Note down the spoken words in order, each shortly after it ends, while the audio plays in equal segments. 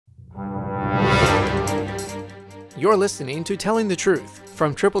You're listening to Telling the Truth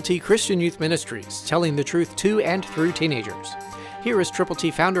from Triple T Christian Youth Ministries, telling the truth to and through teenagers. Here is Triple T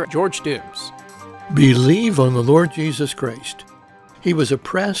founder George Dooms. Believe on the Lord Jesus Christ. He was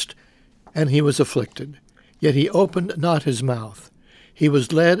oppressed and he was afflicted, yet he opened not his mouth. He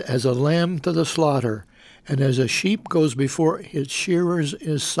was led as a lamb to the slaughter, and as a sheep goes before his shearers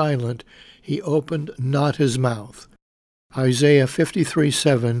is silent, he opened not his mouth. Isaiah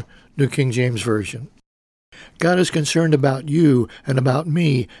 53:7, New King James Version. God is concerned about you and about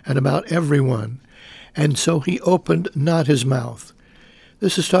me and about everyone, and so he opened not his mouth.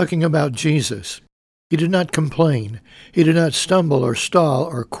 This is talking about Jesus. He did not complain. He did not stumble or stall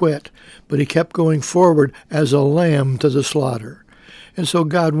or quit, but he kept going forward as a lamb to the slaughter. And so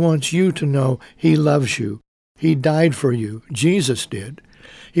God wants you to know he loves you. He died for you. Jesus did.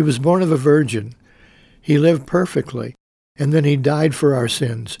 He was born of a virgin. He lived perfectly, and then he died for our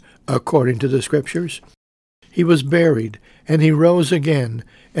sins, according to the Scriptures. He was buried, and he rose again,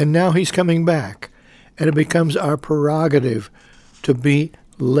 and now he's coming back, and it becomes our prerogative to be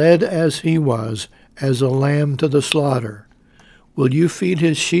led as he was, as a lamb to the slaughter. Will you feed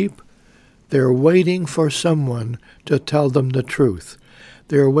his sheep? They're waiting for someone to tell them the truth.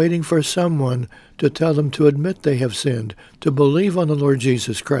 They're waiting for someone to tell them to admit they have sinned, to believe on the Lord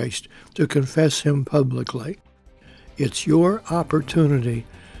Jesus Christ, to confess him publicly. It's your opportunity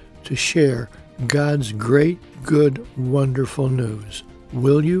to share God's great, good, wonderful news.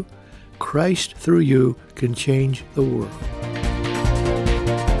 Will you? Christ through you can change the world.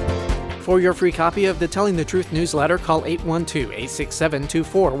 For your free copy of the Telling the Truth newsletter, call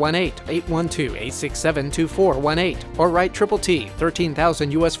 812-867-2418, 812-867-2418, or write Triple T,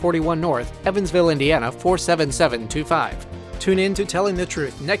 13,000 U.S. 41 North, Evansville, Indiana, 47725. Tune in to Telling the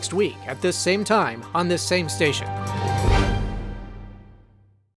Truth next week at this same time on this same station.